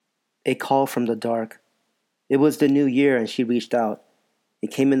A call from the dark. It was the new year and she reached out.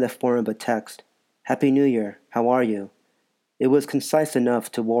 It came in the form of a text. Happy New Year, how are you? It was concise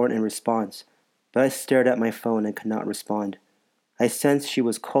enough to warrant a response, but I stared at my phone and could not respond. I sensed she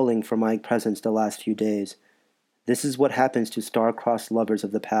was culling for my presence the last few days. This is what happens to star-crossed lovers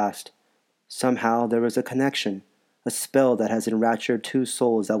of the past. Somehow there was a connection, a spell that has enraptured two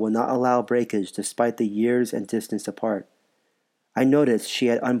souls that will not allow breakage despite the years and distance apart. I noticed she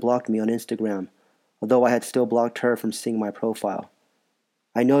had unblocked me on Instagram, although I had still blocked her from seeing my profile.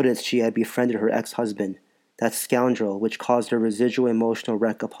 I noticed she had befriended her ex-husband, that scoundrel which caused a residual emotional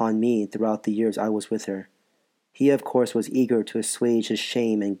wreck upon me throughout the years I was with her. He, of course, was eager to assuage his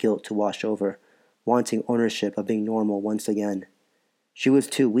shame and guilt to wash over, wanting ownership of being normal once again. She was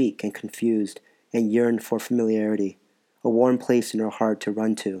too weak and confused and yearned for familiarity, a warm place in her heart to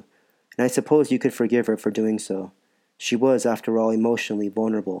run to, and I suppose you could forgive her for doing so. She was, after all, emotionally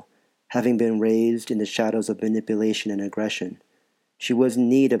vulnerable, having been raised in the shadows of manipulation and aggression. She was in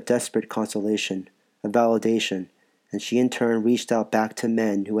need of desperate consolation, of validation, and she in turn reached out back to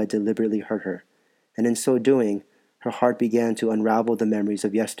men who had deliberately hurt her. And in so doing, her heart began to unravel the memories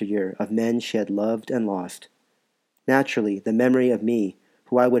of yesteryear of men she had loved and lost. Naturally, the memory of me,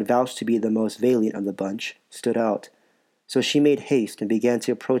 who I would vouch to be the most valiant of the bunch, stood out. So she made haste and began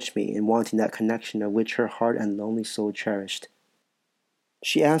to approach me in wanting that connection of which her heart and lonely soul cherished.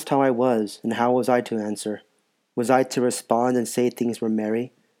 She asked how I was, and how was I to answer? Was I to respond and say things were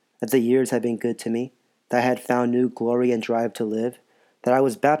merry, that the years had been good to me, that I had found new glory and drive to live, that I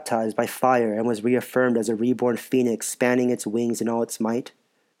was baptized by fire and was reaffirmed as a reborn phoenix spanning its wings in all its might,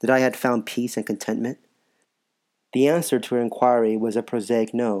 that I had found peace and contentment? The answer to her inquiry was a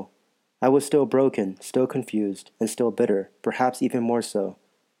prosaic no. I was still broken, still confused, and still bitter, perhaps even more so.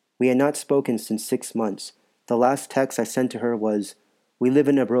 We had not spoken since 6 months. The last text I sent to her was, "We live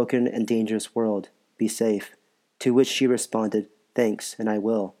in a broken and dangerous world. Be safe." To which she responded, "Thanks, and I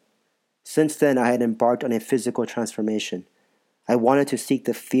will." Since then, I had embarked on a physical transformation. I wanted to seek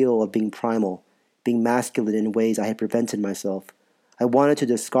the feel of being primal, being masculine in ways I had prevented myself. I wanted to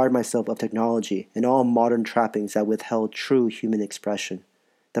discard myself of technology and all modern trappings that withheld true human expression.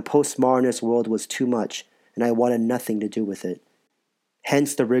 The postmodernist world was too much, and I wanted nothing to do with it.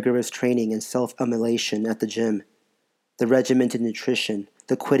 Hence the rigorous training and self-immolation at the gym, the regimented nutrition,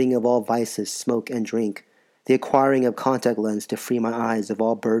 the quitting of all vices, smoke, and drink, the acquiring of contact lens to free my eyes of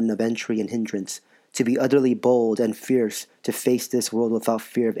all burden of entry and hindrance, to be utterly bold and fierce to face this world without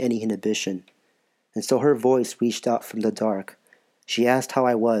fear of any inhibition. And so her voice reached out from the dark. She asked how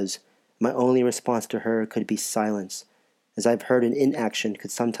I was. My only response to her could be silence, as I've heard an inaction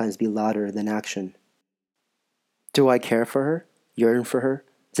could sometimes be louder than action. Do I care for her? Yearn for her?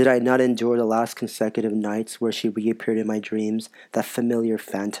 Did I not endure the last consecutive nights where she reappeared in my dreams, that familiar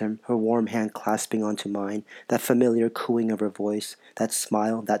phantom, her warm hand clasping onto mine, that familiar cooing of her voice, that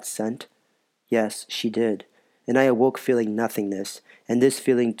smile, that scent? Yes, she did. And I awoke feeling nothingness, and this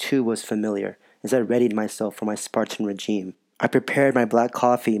feeling too was familiar, as I readied myself for my Spartan regime. I prepared my black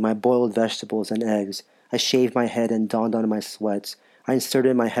coffee, my boiled vegetables and eggs. I shaved my head and donned on my sweats. I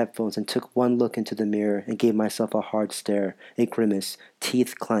inserted my headphones and took one look into the mirror and gave myself a hard stare, a grimace,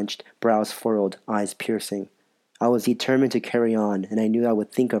 teeth clenched, brows furrowed, eyes piercing. I was determined to carry on, and I knew I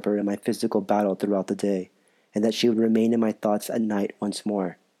would think of her in my physical battle throughout the day, and that she would remain in my thoughts at night once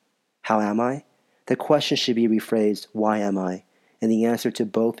more. How am I? The question should be rephrased, why am I? And the answer to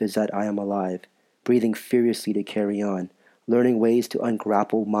both is that I am alive, breathing furiously to carry on, learning ways to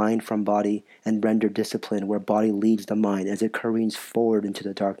ungrapple mind from body and render discipline where body leads the mind as it careens forward into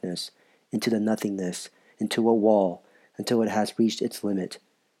the darkness, into the nothingness, into a wall, until it has reached its limit.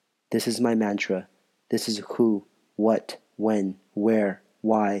 This is my mantra. This is who, what, when, where,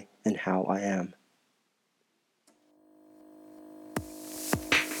 why, and how I am.